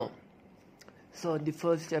So the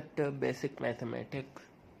first chapter basic mathematics.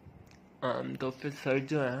 तो फिर sir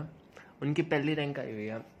जो है उनकी पहली रैंक आई हुई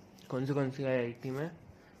है। कौन सी आईआईटी में,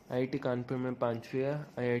 आईआईटी कानपुर में 5वीं है,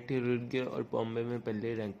 आईआईटी रुड़की और बॉम्बे में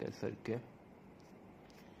पहली रैंक है सर के।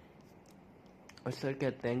 और सर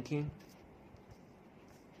कहते हैं कि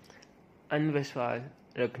अनविश्वास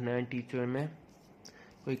रखना है टीचर में,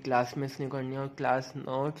 कोई क्लास मिस नहीं करनी है और क्लास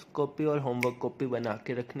नोट्स कॉपी और होमवर्क कॉपी बना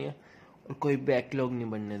के रखनी है और कोई बैकलॉग नहीं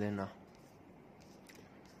बनने देना।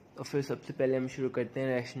 तो फिर सबसे पहले हम शुरू करते हैं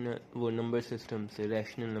रैशनल नंबर सिस्टम से।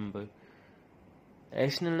 रैशनल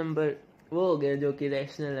नंबर वो हो गया जो कि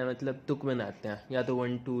रैशनल है, मतलब तुक बनाते हैं, या तो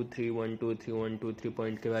 1 2 3 1 2 3 1 2 3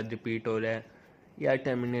 पॉइंट के बाद रिपीट हो रहा है या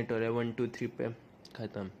टर्मिनेट हो रहा है 1 2 3 पे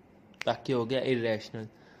ख़त्म। बाकी हो गया इरेशनल,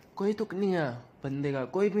 कोई तुक नहीं है बंदे का,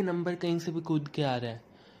 कोई भी नंबर कहीं से भी कूद के आ रहा है,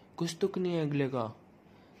 कुछ तुक नहीं है अगले का।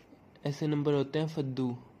 ऐसे नंबर होते हैं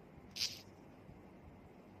फद्दू।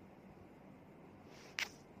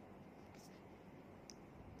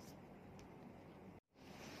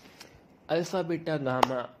 अल्फा बीटा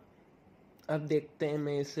गामा, अब देखते हैं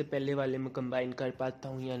मैं इससे पहले वाले में कंबाइन कर पाता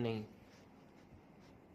हूँ या नहीं।